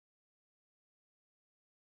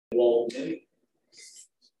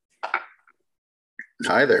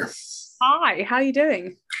Hi there. Hi, how are you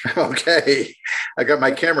doing? Okay. I got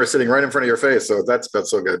my camera sitting right in front of your face, so that's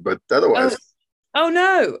so good. But Oh, otherwise, oh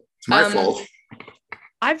no. it's my fault.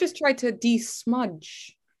 I've just tried to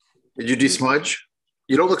de-smudge. Did you de-smudge?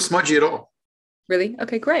 You don't look smudgy at all. Really?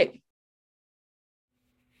 Okay, great.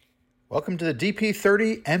 Welcome to the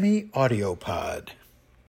DP30 Emmy Audiopod.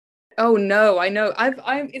 Oh no, I know.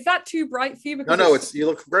 Is that too bright for you? No, you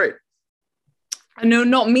look great. I know,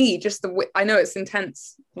 not me, just I know it's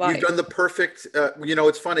intense light. You've done the perfect,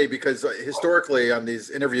 it's funny because historically on these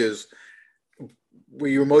interviews,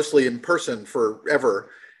 we were mostly in person forever.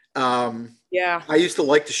 Yeah. I used to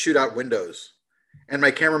like to shoot out windows. And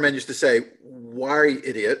my cameraman used to say, "Why,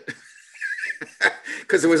 idiot?"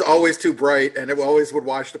 Because it was always too bright and it always would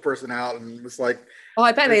wash the person out. And it was like, oh,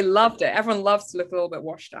 I bet they loved it. Everyone loves to look a little bit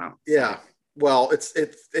washed out. Yeah. Well,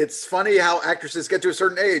 it's funny how actresses get to a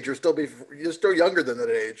certain age, you're still younger than that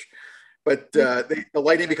age, but the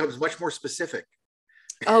lighting becomes much more specific.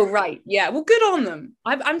 Oh, right. Yeah. Well, good on them.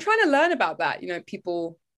 I'm trying to learn about that. You know,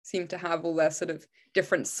 people seem to have all their sort of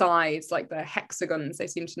different sides, like the hexagons. They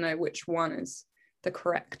seem to know which one is the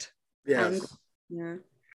correct angle. Yeah.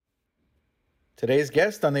 Today's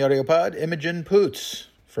guest on the Audiopod, Imogen Poots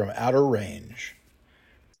from Outer Range.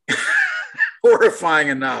 Horrifying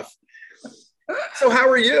enough. So how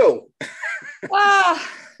are you?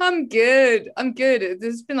 I'm good.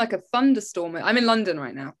 There's been like a thunderstorm. I'm in London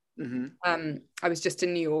right now. Mm-hmm. I was just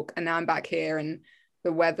in New York and now I'm back here and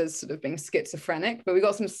the weather's sort of being schizophrenic, but we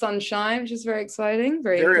got some sunshine, which is very exciting.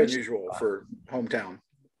 Very unusual for hometown.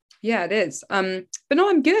 Yeah, it is. But no,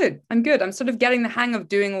 I'm good. I'm sort of getting the hang of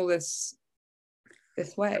doing all this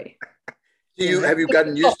way. Have you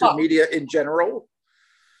gotten used to media in general?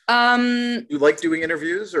 You like doing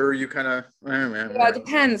interviews, or are you kind of? Yeah, it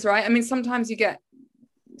depends, right? I mean, sometimes you get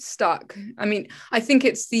stuck. I mean, I think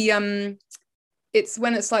it's it's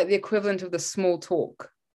when it's like the equivalent of the small talk,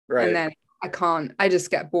 right? And then I just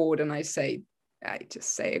get bored, and I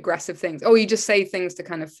just say aggressive things. Oh, you just say things to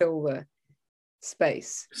kind of fill the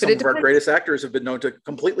space. Some of our greatest actors have been known to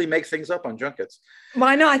completely make things up on junkets. Well,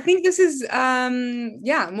 I know. I think this is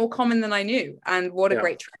more common than I knew, and what a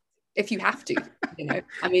great trick. If you have to,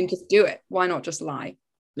 I mean, just do it. Why not just lie?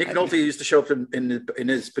 Nick Nolte used to show up in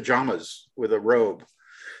his pajamas with a robe.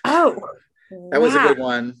 Oh, that was a good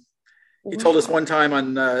one. He told us one time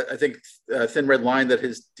on, I think, Thin Red Line that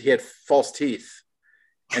he had false teeth,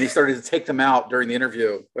 and he started to take them out during the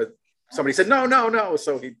interview. But somebody said no,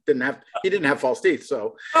 so he didn't have false teeth.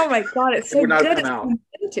 So oh my god, it's so good.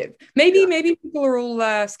 It's so maybe people are all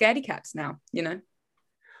scaredy cats now.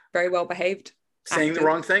 Very well behaved. Saying the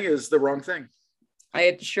wrong thing is the wrong thing.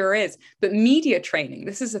 It sure is. But media training,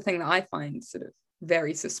 this is the thing that I find sort of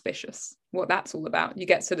very suspicious, what that's all about. You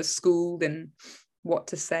get sort of schooled in what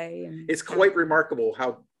to say. It's quite remarkable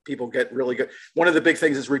how people get really good. One of the big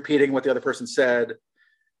things is repeating what the other person said.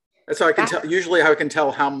 That's how I can tell. Usually how I can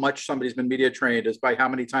tell how much somebody's been media trained is by how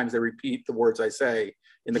many times they repeat the words I say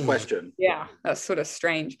in the question. Yeah, that's sort of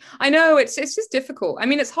strange. I know it's just difficult. I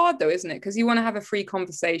mean, it's hard though, isn't it? Because you want to have a free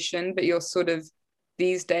conversation, but you're sort of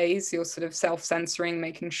these days you're sort of self-censoring,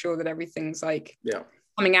 making sure that everything's like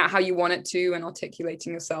coming out how you want it to and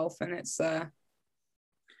articulating yourself. And it's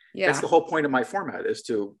that's the whole point of my format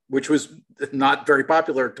which was not very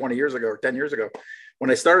popular 20 years ago or 10 years ago when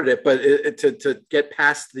I started it, but to get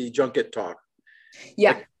past the junket talk.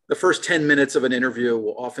 Yeah. Like the first 10 minutes of an interview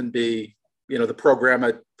will often be the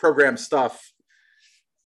program stuff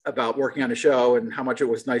about working on a show and how much it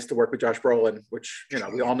was nice to work with Josh Brolin, which,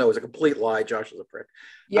 we all know is a complete lie. Josh is a prick.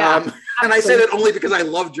 Yeah. And I say that only because I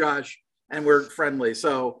love Josh and we're friendly.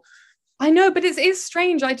 So I know, but it is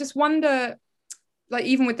strange. I just wonder, like,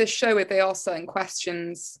 even with this show, if they ask certain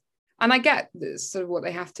questions, and I get this sort of what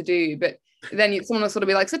they have to do, but then someone will sort of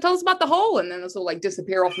be like, so tell us about the hole. And then they'll sort of like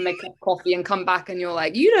disappear off and make up coffee and come back. And you're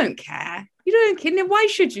like, you don't care. You don't care. Why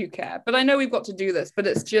should you care? But I know we've got to do this, but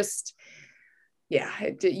it's just,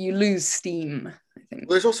 you lose steam, I think.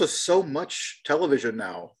 There's also so much television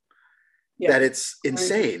now that it's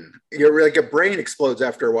insane. You're like, a brain explodes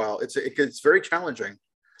after a while. It's very challenging.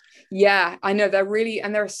 Yeah, I know.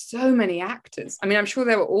 And there are so many actors. I mean, I'm sure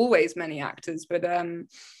there were always many actors, but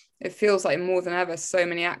it feels like more than ever, so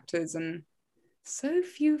many actors and so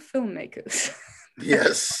few filmmakers.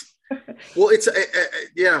 Yes. Well, it's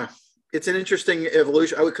an interesting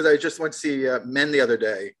evolution, because I just went to see Men the other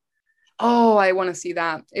day. Oh, I want to see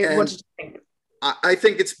that. What did you think? I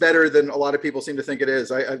think it's better than a lot of people seem to think it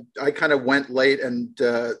is. I kind of went late, and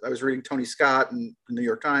I was reading Tony Scott and the New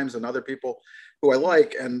York Times and other people who I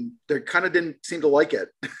like, and they kind of didn't seem to like it.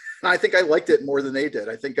 I think I liked it more than they did.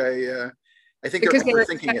 I think they're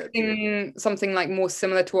overthinking it. Something like more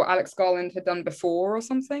similar to what Alex Garland had done before or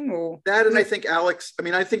something, or that. And I think Alex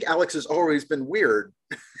has always been weird.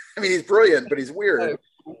 I mean, he's brilliant, but he's weird.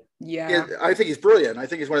 Yeah. I think he's brilliant. I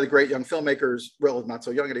think he's one of the great young filmmakers. Well, not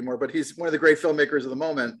so young anymore, but he's one of the great filmmakers of the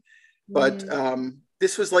moment. But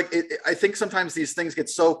this was like, I think sometimes these things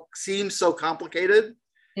seem so complicated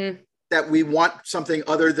that we want something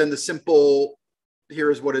other than the simple,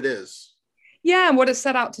 here is what it is. Yeah, and what it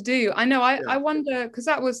set out to do. I know, I wonder, because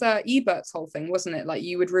that was Ebert's whole thing, wasn't it? Like,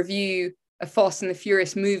 you would review a Fast and the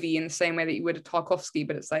Furious movie in the same way that you would a Tarkovsky,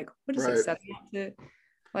 but it's like, what does it set out to,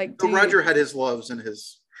 like, do? So Roger had his loves and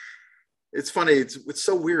his... It's funny. It's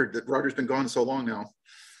so weird that Roger's been gone so long now.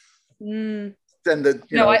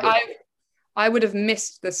 I would have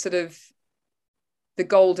missed the sort of the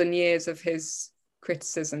golden years of his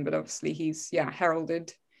criticism, but obviously he's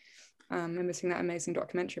heralded. I'm missing that amazing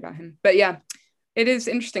documentary about him. But yeah, it is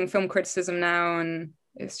interesting, film criticism now, and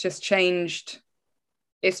it's just changed.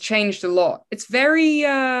 It's changed a lot. It's just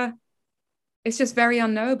very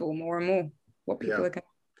unknowable more and more what people are going.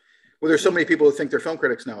 Well, there's so many people who think they're film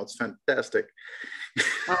critics now. It's fantastic.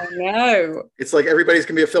 I know. It's like everybody's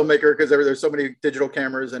can be a filmmaker because there's so many digital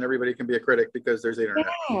cameras, and everybody can be a critic because there's the internet.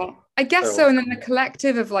 Yeah, I guess so. And then the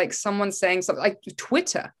collective of like someone saying something like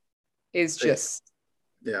Twitter is just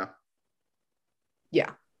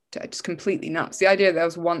just completely nuts. The idea that there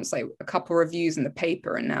was once like a couple reviews in the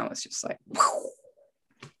paper, and now it's just like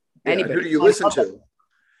anybody. Who do you listen to?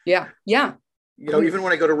 Yeah. Even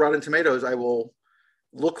when I go to Rotten Tomatoes, I will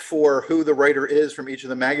look for who the writer is from each of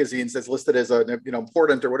the magazines that's listed as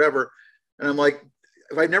important or whatever. And I'm like,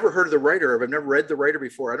 if I've never heard of the writer, if I've never read the writer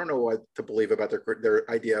before, I don't know what to believe about their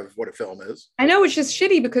idea of what a film is. I know, it's just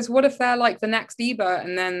shitty, because what if they're like the next Ebert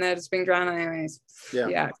and then they're just being drowned anyways?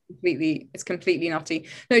 Yeah, it's completely nutty.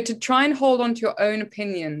 No, to try and hold on to your own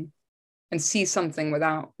opinion and see something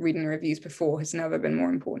without reading the reviews before has never been more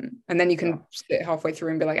important. And then you can sit halfway through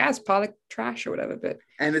and be like, it's part of trash or whatever.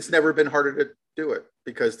 And it's never been harder to do it,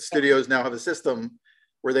 because the studios now have a system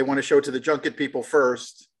where they want to show it to the junket people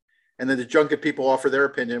first, and then the junket people offer their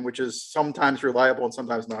opinion, which is sometimes reliable and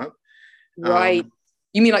sometimes not. Right.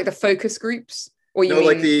 You mean like the focus groups? Or you mean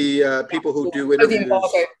like the people who do interviews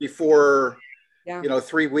before,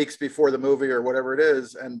 3 weeks before the movie or whatever it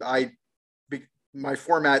is. And my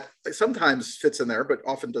format sometimes fits in there, but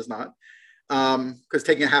often does not. Because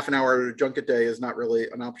taking a half an hour at a junket day is not really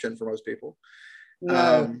an option for most people.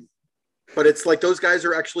 No. But it's like, those guys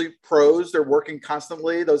are actually pros. They're working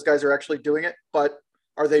constantly. Those guys are actually doing it. But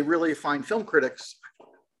are they really fine film critics?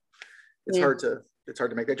 It's hard to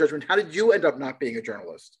make that judgment. How did you end up not being a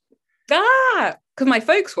journalist? Because my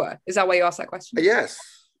folks were. Is that why you asked that question? Yes.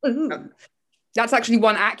 That's actually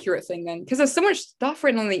one accurate thing then. Because there's so much stuff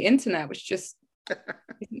written on the internet, which just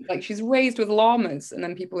like, she's raised with llamas, and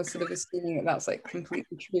then people are sort of assuming that that's like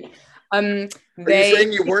completely true. Are you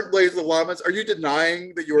saying you weren't raised with llamas? Are you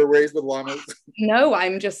denying that you were raised with llamas? No,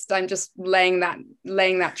 I'm just laying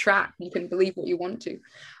that trap. You can believe what you want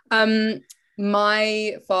to.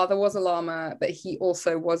 My father was a llama, but he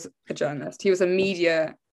also was a journalist. He was a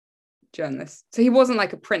media journalist, so he wasn't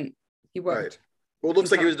like a print. He worked. Right. Well, it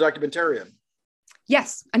looks like he was a documentarian.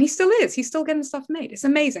 Yes, and he still is. He's still getting stuff made. It's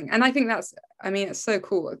amazing. And I think it's so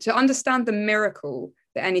cool. To understand the miracle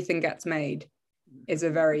that anything gets made is a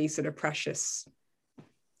very sort of precious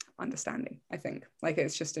understanding, I think. Like,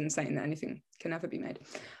 it's just insane that anything can ever be made.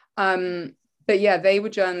 But yeah, they were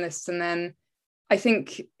journalists. And then I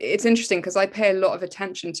think it's interesting because I pay a lot of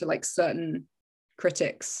attention to like certain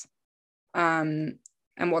critics and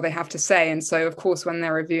what they have to say. And so, of course, when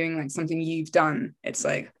they're reviewing like something you've done, it's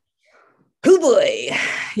like, oh boy,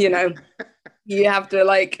 you have to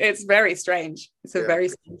like, it's very strange. It's a very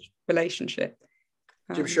strange relationship.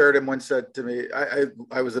 Jim Sheridan once said to me,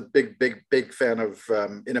 I was a big fan of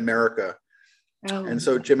In America. And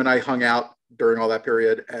so Jim and I hung out during all that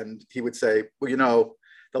period, and he would say, well,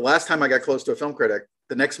 the last time I got close to a film critic,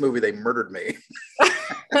 the next movie, they murdered me.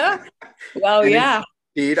 Well, yeah.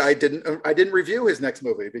 Indeed, I didn't review his next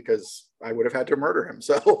movie because I would have had to murder him.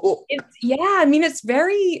 So it's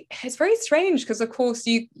very strange because, of course,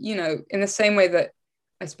 you in the same way that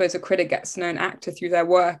I suppose a critic gets to know an actor through their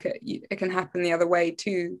work, it can happen the other way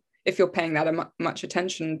too if you're paying that much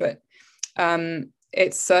attention. But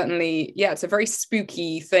it's certainly, it's a very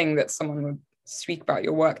spooky thing that someone would speak about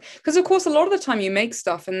your work, because of course a lot of the time you make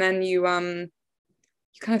stuff and then you kind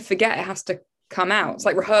of forget it has to come out. It's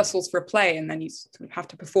like rehearsals for a play, and then you sort of have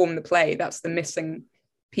to perform the play. That's the missing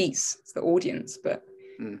piece. It's the audience. But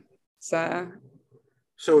so have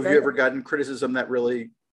you ever gotten criticism that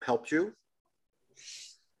really helped you?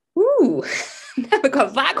 Ooh, never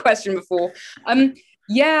got that question before.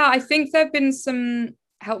 Yeah, I think there have been some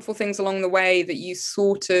helpful things along the way that you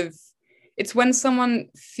sort of, it's when someone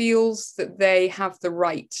feels that they have the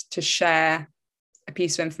right to share a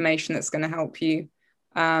piece of information that's going to help you.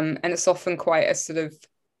 And it's often quite a sort of,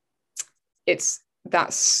 it's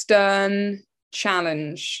that stern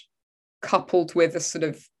challenge coupled with a sort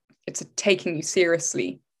of, it's a taking you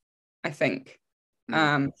seriously, I think.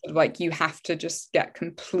 Sort of like you have to just get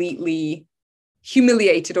completely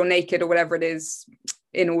humiliated or naked or whatever it is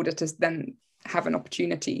in order to then have an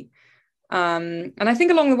opportunity. And I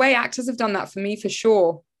think along the way, actors have done that for me for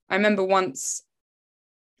sure. I remember we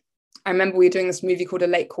were doing this movie called A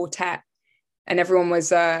Late Quartet, and everyone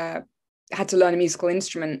was had to learn a musical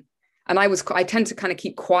instrument. And I tend to kind of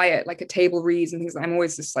keep quiet, like at table reads and things. I'm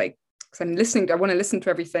always just like, because I want to listen to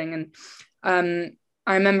everything. And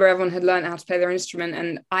I remember everyone had learned how to play their instrument,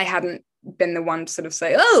 and I hadn't been the one to sort of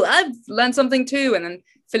say, oh, I've learned something too. And then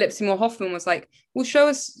Philip Seymour Hoffman was like, well, show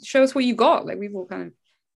us what you got. Like, we've all kind of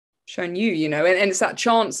shown you, you know, and it's that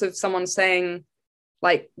chance of someone saying,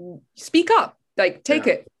 like, speak up, like, take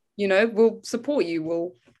it, you know, we'll support you.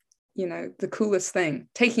 We'll, you know, the coolest thing,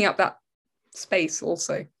 taking up that space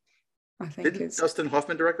also, I think. Didn't Dustin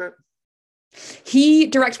Hoffman direct that? He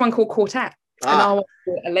directed one called Quartet, and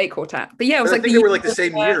A Late Quartet. But yeah, it was like they were like the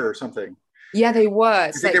same year or something. Yeah, they were.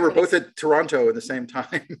 I think they were both at Toronto at the same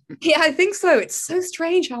time. Yeah, I think so. It's so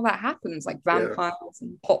strange how that happens, like vampires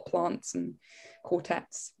and pot plants and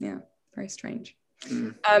quartets. Yeah, very strange.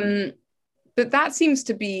 But that seems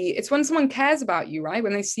to be, it's when someone cares about you, right?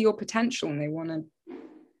 When they see your potential and they want to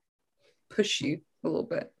push you a little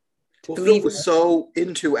bit. Well, Phil was so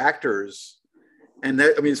into actors. And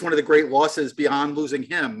that, I mean, it's one of the great losses beyond losing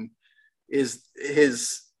him is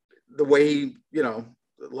the way, you know,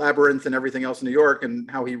 Labyrinth and everything else in New York,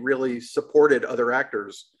 and how he really supported other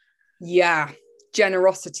actors. Yeah.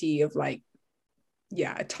 Generosity of like,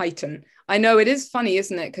 yeah, a titan. I know, it is funny,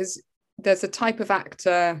 isn't it? Because there's a type of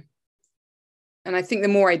actor, and I think the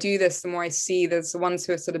more I do this, the more I see there's the ones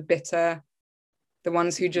who are sort of bitter, the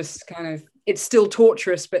ones who just kind of, it's still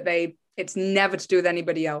torturous, but it's never to do with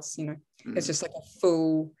anybody else, you know. It's just like a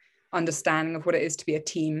full understanding of what it is to be a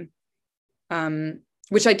team,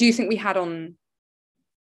 which I do think we had on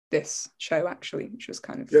this show, actually, which was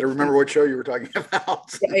kind of, you gotta remember what show you were talking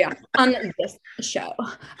about. yeah on this show.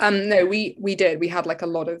 No, we did, we had like a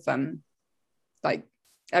lot of like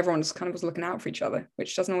everyone just kind of was looking out for each other,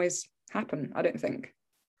 which doesn't always happen, I don't think.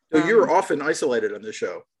 So you're often isolated on this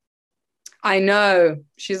show. I know,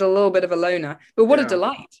 she's a little bit of a loner, but what a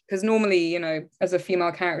delight, because normally, you know, as a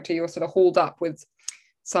female character, you're sort of hauled up with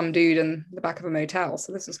some dude in the back of a motel,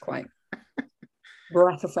 so this is quite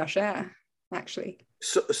breath of fresh air, actually.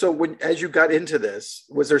 So when, as you got into this,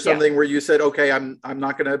 was there something where you said, okay, I'm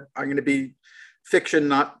gonna be fiction,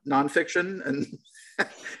 not nonfiction, and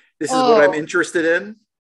this is what I'm interested in?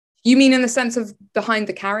 You mean in the sense of behind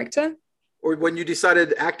the character? Or when you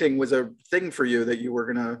decided acting was a thing for you that you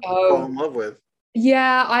were gonna fall in love with?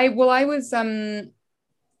 Yeah, I was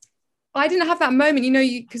I didn't have that moment, you know,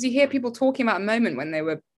 because you hear people talking about a moment when they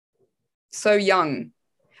were so young.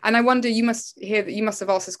 And I wonder, you must have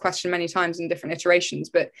asked this question many times in different iterations,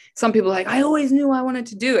 but some people are like, I always knew I wanted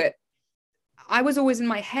to do it. I was always in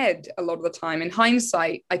my head a lot of the time. In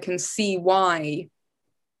hindsight, I can see why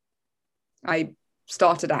I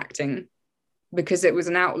started acting, because it was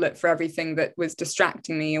an outlet for everything that was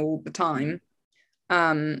distracting me all the time.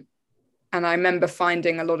 And I remember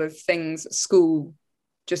finding a lot of things at school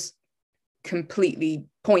just completely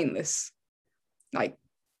pointless, like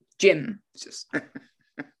gym. It's just,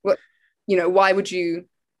 what, you know, why would you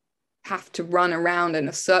have to run around in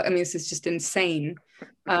a circle? I mean, this is just insane.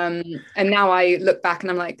 And now I look back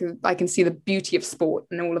and I'm like, I can see the beauty of sport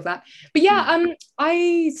and all of that. But yeah,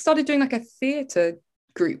 I started doing like a theatre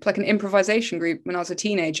group, like an improvisation group, when I was a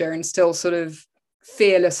teenager, and still sort of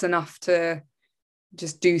fearless enough to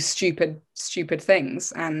just do stupid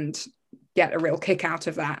things and get a real kick out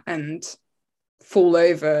of that and fall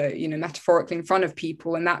over, you know, metaphorically in front of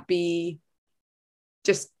people, and that be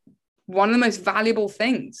just one of the most valuable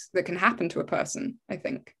things that can happen to a person, I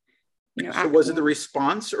think. You know, so was it the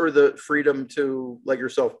response or the freedom to let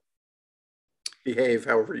yourself behave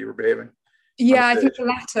however you were behaving? Yeah, I think the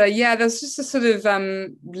latter. Yeah, there's just a sort of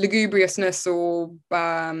lugubriousness or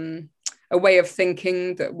a way of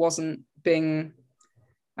thinking that wasn't being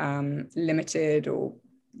limited or,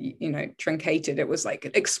 you know, truncated. It was like,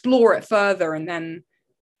 explore it further. And then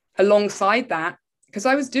alongside that, because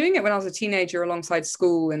I was doing it when I was a teenager alongside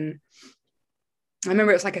school, and I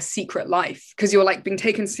remember it was like a secret life because you're like being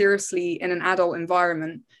taken seriously in an adult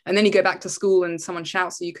environment. And then you go back to school and someone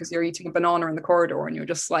shouts at you because you're eating a banana in the corridor and you're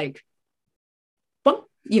just like, what?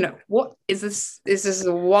 What is this? Is this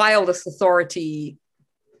the wildest authority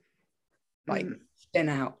like spin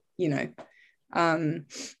out,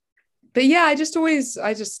 but yeah, I just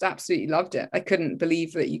absolutely loved it. I couldn't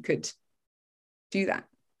believe that you could do that.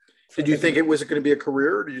 Did you think it was going to be a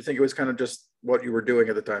career, or did you think it was kind of just what you were doing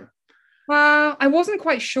at the time? I wasn't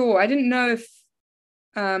quite sure. I didn't know if,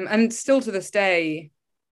 and still to this day,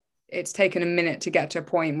 it's taken a minute to get to a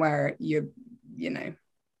point where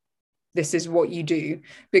this is what you do.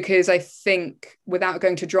 Because I think without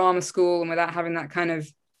going to drama school and without having that kind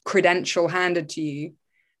of credential handed to you,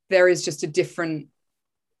 there is just a different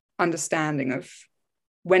understanding of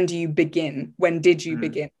when do you begin? When did you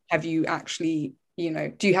begin? Have you actually,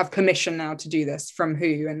 do you have permission now to do this? From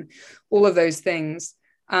who? And all of those things.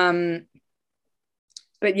 But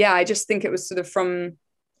yeah, I just think it was sort of from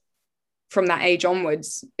that age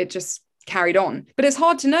onwards, it just carried on. But it's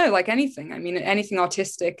hard to know, like anything. I mean, anything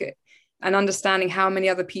artistic, and understanding how many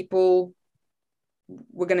other people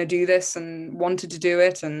were going to do this and wanted to do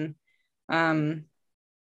it. And then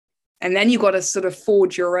you got to sort of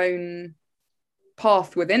forge your own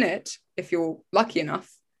path within it if you're lucky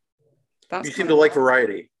enough. You seem to like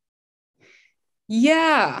variety.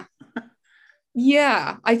 Yeah.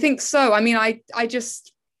 Yeah, I think so. I mean, I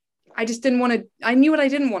just didn't want to, I knew what I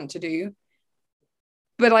didn't want to do,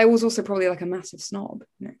 but I was also probably like a massive snob.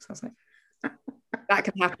 So I was like, that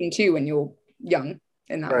can happen too when you're young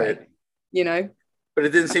in that way, But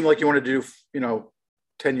it didn't seem like you wanted to do,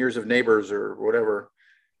 10 years of Neighbors or whatever.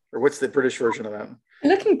 Or what's the British version of that?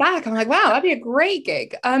 Looking back, I'm like, wow, that'd be a great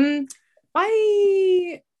gig. There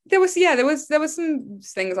was some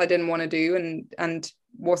things I didn't want to do and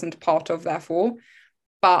wasn't part of, therefore.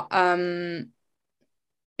 But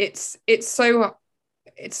it's so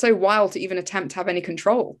wild to even attempt to have any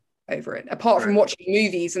control over it, apart from watching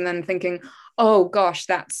movies and then thinking, oh gosh,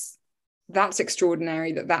 that's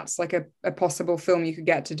extraordinary, that's like a possible film you could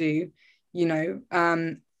get to do,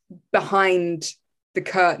 behind the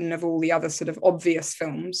curtain of all the other sort of obvious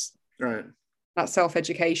films. Right. That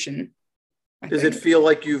self-education. Does it feel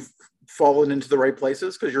like you've fallen into the right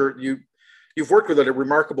places? Because you've worked with a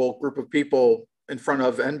remarkable group of people in front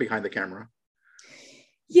of and behind the camera.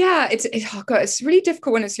 Yeah, it's really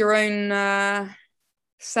difficult when it's your own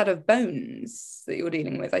set of bones that you're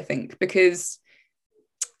dealing with, I think, because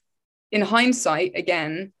in hindsight,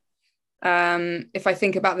 again, if I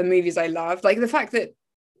think about the movies I love, like the fact that,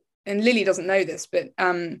 and Lily doesn't know this, but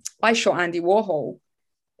I Shot Andy Warhol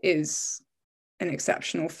is an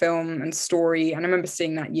exceptional film and story. And I remember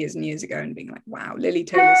seeing that years and years ago and being like, wow, Lily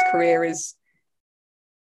Taylor's career is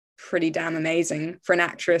pretty damn amazing for an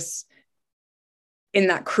actress in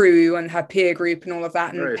that crew and her peer group and all of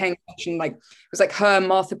that, and paying attention, like it was like her,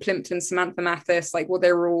 Martha Plimpton, Samantha Mathis, like what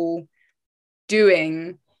they were all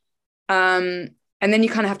doing. And then you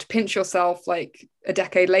kind of have to pinch yourself like a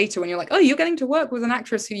decade later when you're like, oh, you're getting to work with an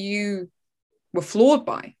actress who you were flawed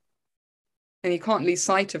by. And you can't lose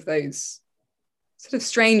sight of those sort of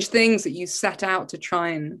strange things that you set out to try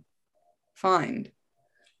and find.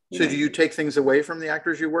 So do you take things away from the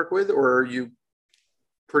actors you work with, or are you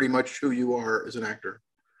pretty much who you are as an actor?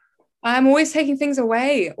 I'm always taking things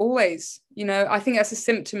away, always. I think that's a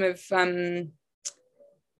symptom of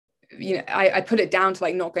I put it down to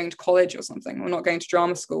like not going to college or something, or not going to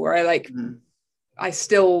drama school, where I I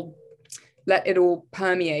still let it all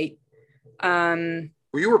permeate. Well,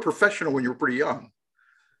 you were professional when you were pretty young.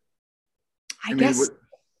 I guess,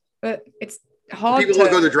 but it's hard. People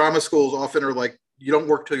who go to drama schools often are like, you don't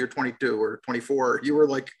work till you're 22 or 24. You were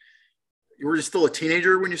just still a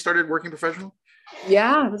teenager when you started working professional?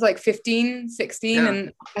 Yeah, I was like 15, 16. Yeah.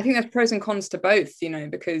 And I think there's pros and cons to both,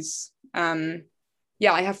 because I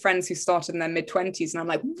have friends who started in their mid-20s and I'm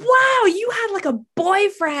like, wow, you had like a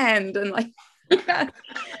boyfriend, and like,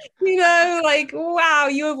 like, wow,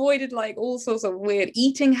 you avoided like all sorts of weird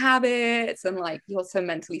eating habits, and like you're so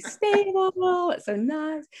mentally stable. It's so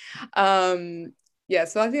nice.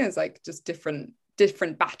 So I think it's like just different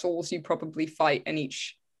battles you probably fight in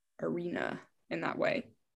each arena in that way.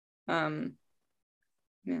 So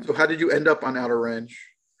how did you end up on Outer Range?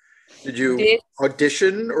 Did you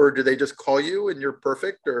audition, or did they just call you and you're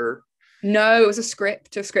perfect? Or no, it was a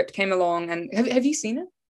script. A script came along, and have you seen it?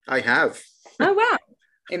 I have. Oh wow,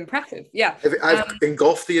 impressive! Yeah, I've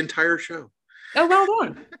engulfed the entire show. Oh, well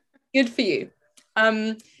done. Good for you.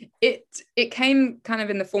 It came kind of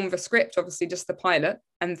in the form of a script, obviously just the pilot,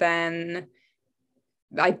 and then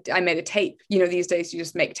I made a tape. These days you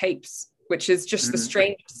just make tapes, which is just the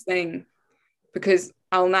strangest thing because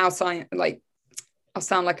I'll sound like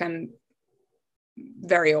I'm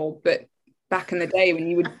very old, but back in the day when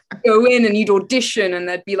you would go in and you'd audition and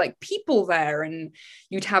there'd be like people there and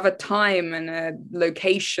you'd have a time and a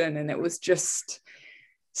location and it was just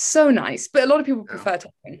so nice. But a lot of people prefer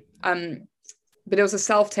taping. But it was a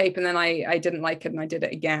self-tape and then I didn't like it and I did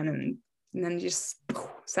it again and then just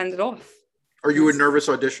send it off. Are you a nervous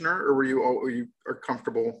auditioner or were you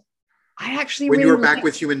comfortable? I actually when really you were back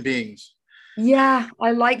with human beings. Yeah,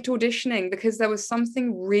 I liked auditioning because there was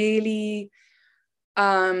something really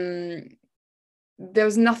there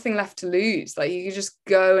was nothing left to lose. Like you could just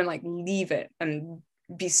go and like leave it and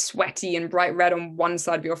be sweaty and bright red on one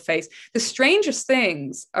side of your face. The strangest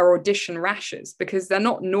things are audition rashes because they're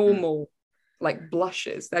not normal like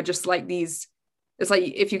blushes. They're just like these, it's like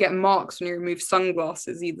if you get marks when you remove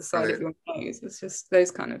sunglasses either side of your nose. It's just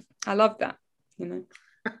those kind of, I love that, you know.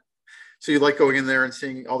 So you like going in there and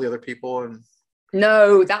seeing all the other people? And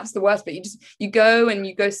no, that's the worst bit. You go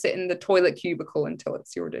sit in the toilet cubicle until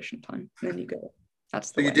it's your audition time, and then you go.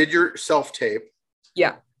 That's the way. You did your self-tape.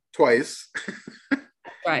 Yeah. Twice.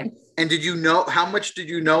 Right. And how much did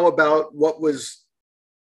you know about what was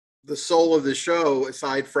the soul of the show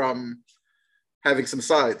aside from having some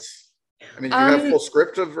sides? I mean, did you have full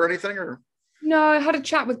script or anything, or? No, I had a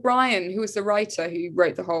chat with Brian, who was the writer who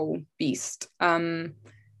wrote the whole beast.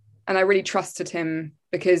 And I really trusted him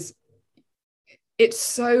because it's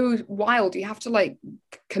so wild. You have to like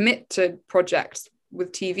commit to projects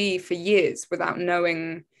with TV for years without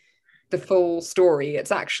knowing the full story.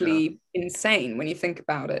 It's actually insane when you think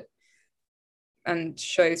about it, and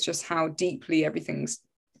shows just how deeply everything's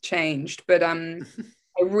changed. But I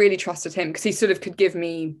really trusted him because he sort of could give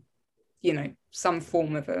me, you know, some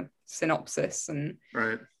form of a synopsis and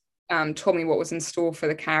told me what was in store for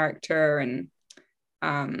the character. And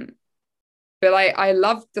but I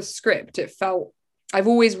loved the script. It felt, I've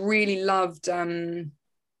always really loved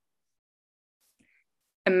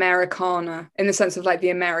Americana in the sense of like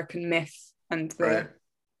the American myth and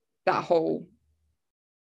that whole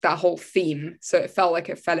theme. So it felt like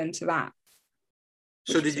it fell into that.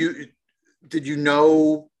 So did you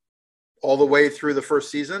know all the way through the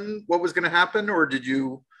first season what was going to happen, or did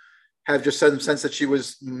you have just some sense that she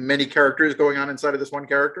was many characters going on inside of this one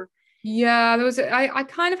character? Yeah, I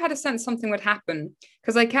kind of had a sense something would happen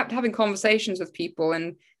because I kept having conversations with people,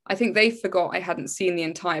 and I think they forgot I hadn't seen the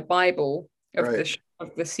entire Bible of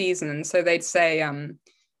the season, and so they'd say,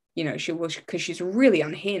 you know, she was, because she's really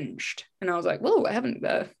unhinged, and I was like, well, I haven't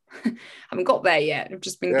got there yet. I've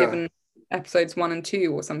just been given episodes 1 and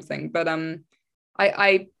 2 or something, but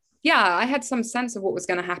I had some sense of what was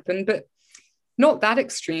going to happen, but not that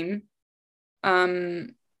extreme.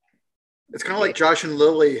 It's kind of like Josh and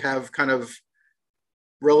Lily have kind of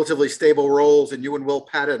relatively stable roles, and you and Will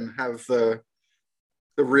Patton have the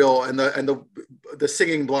real and the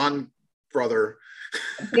singing blonde brother.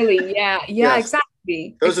 Billy, yes.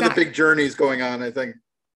 Exactly. Those are the big journeys going on, I think,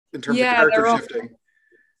 in terms of character shifting.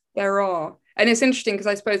 There are. And it's interesting because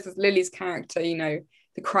I suppose with Lily's character, you know,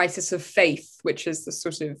 the crisis of faith, which is the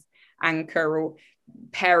sort of anchor, or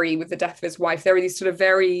Perry with the death of his wife. There are these sort of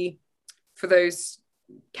very, for those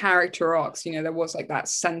character arcs, you know, there was like that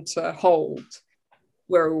center hold,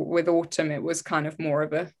 where with Autumn it was kind of more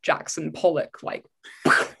of a Jackson Pollock, like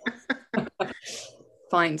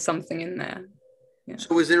find something in there. Yeah.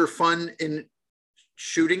 So is there fun in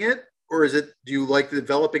shooting it, or do you like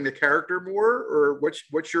developing the character more, or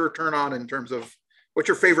what's your turn on in terms of what's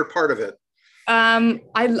your favorite part of it?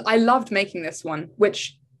 I loved making this one,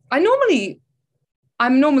 which I'm normally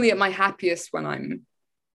at my happiest when I'm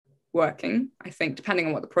working, I think, depending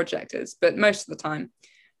on what the project is, but most of the time.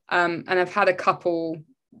 And I've had a couple,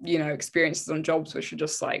 you know, experiences on jobs which are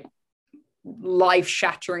just like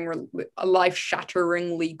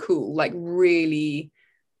life-shatteringly cool, like really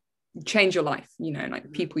change your life, you know,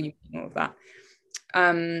 like people you know, all of that.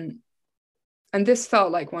 And this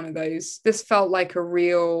felt like one of those. This felt like a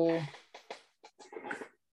real,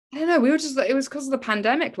 I don't know, it was because of the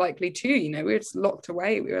pandemic likely too, you know, we were just locked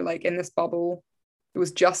away. We were like in this bubble. It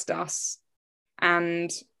was just us. And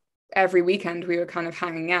every weekend we were kind of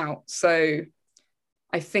hanging out. So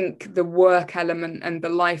I think the work element and the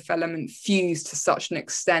life element fused to such an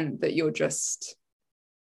extent that you're just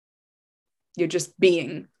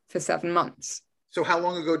being for 7 months. So how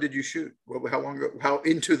long ago did you shoot? How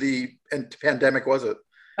into the pandemic was it?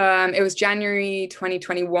 It was January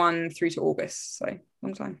 2021 through to August. So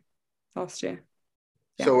long time, last year.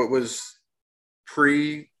 Yeah. So it was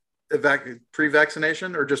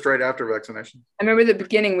pre-vaccination or just right after vaccination? I remember at the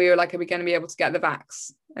beginning we were like, are we going to be able to get the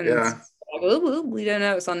vax? And I oh, we don't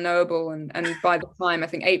know, it's unknowable. And by the time I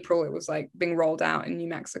think April, it was like being rolled out in New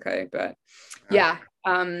Mexico. But yeah.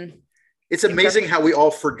 It's amazing how we all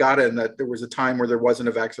forgotten that there was a time where there wasn't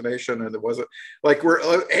a vaccination, and there wasn't, like, we're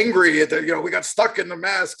angry at the, we got stuck in the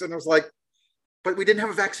masks, and it was like, but we didn't have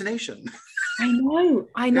a vaccination. I know.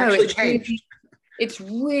 It actually changed. It's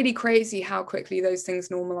really crazy how quickly those things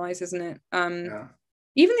normalize, isn't it?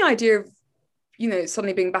 Even the idea of,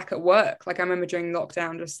 suddenly being back at work. Like, I remember during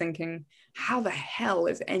lockdown just thinking, how the hell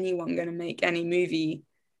is anyone going to make any movie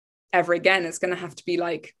ever again? It's going to have to be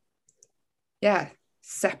like,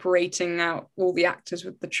 separating out all the actors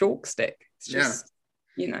with the chalk stick. It's just,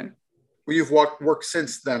 Well, you've worked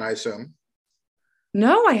since then, I assume.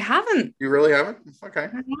 No, I haven't. You really haven't? Okay.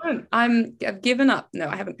 I haven't. I've given up. No,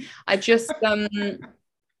 I haven't. I just,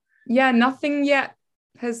 nothing yet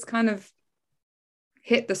has kind of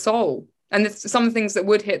hit the soul. And there's some things that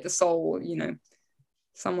would hit the soul,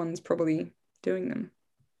 someone's probably doing them.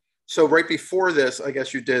 So right before this, I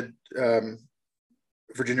guess you did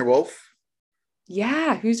Virginia Woolf.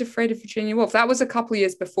 Yeah, Who's Afraid of Virginia Woolf? That was a couple of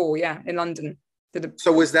years before, in London.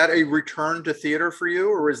 So was that a return to theater for you,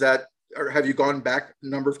 or have you gone back a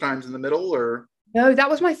number of times in the middle, or? No, that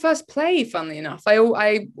was my first play, funnily enough. I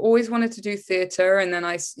always wanted to do theater, and then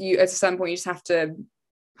at some point you just have to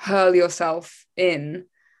hurl yourself in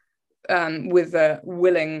with a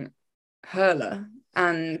willing hurler,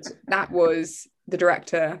 and that was the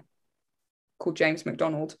director called James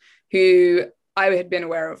MacDonald, who I had been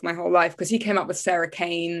aware of my whole life because he came up with Sarah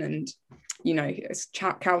Kane, and it's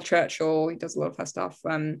Cal Churchill. He does a lot of her stuff.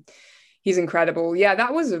 He's incredible. Yeah,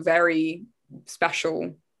 that was a very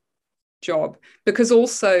special job, because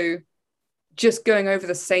also just going over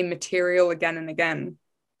the same material again and again.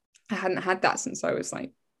 I hadn't had that since I was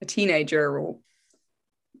like a teenager, or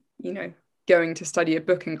going to study a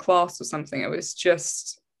book in class or something. It was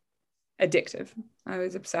just addictive. I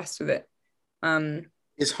was obsessed with it.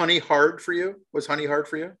 Is Honey hard for you? Was Honey hard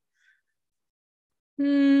for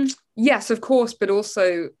you? Yes, of course, but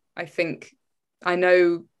also I think I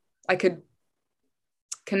know I could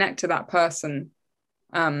connect to that person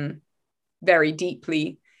very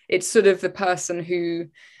deeply. It's sort of the person who,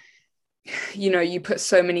 you put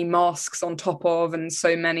so many masks on top of, and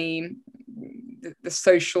so many the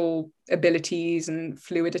social abilities and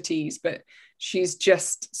fluidities, but she's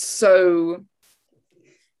just so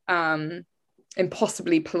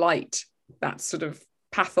impossibly polite, that sort of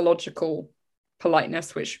pathological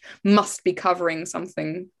politeness, which must be covering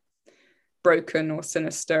something broken or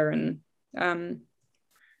sinister. And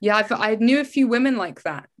I knew a few women like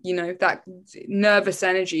that, that nervous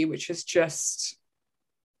energy, which is just.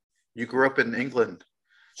 You grew up in England.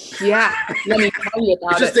 Yeah, let me tell you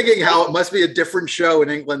about it. Just thinking how it must be a different show in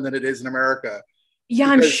England than it is in America. Yeah,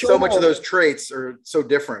 I'm sure. So much of those traits are so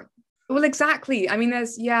different. Well, exactly. I mean,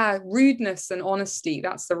 there's rudeness and honesty.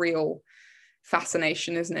 That's the real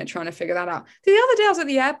fascination, isn't it? Trying to figure that out. The other day I was at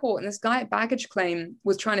the airport, and this guy at baggage claim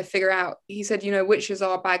was trying to figure out. He said, which is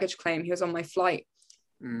our baggage claim? He was on my flight.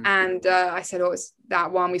 And I said, oh, it's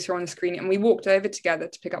that one we saw on the screen. And we walked over together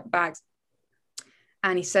to pick up bags.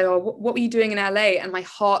 And he said, oh, what were you doing in LA? And my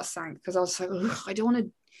heart sank, because I was like, I don't want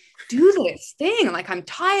to do this thing. Like, I'm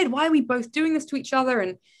tired. Why are we both doing this to each other?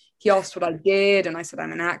 And he asked what I did. And I said,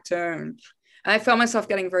 I'm an actor. And I felt myself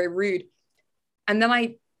getting very rude. And then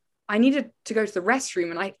I needed to go to the restroom.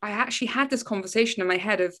 And I actually had this conversation in my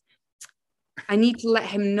head of, I need to let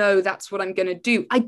him know that's what I'm going to do. I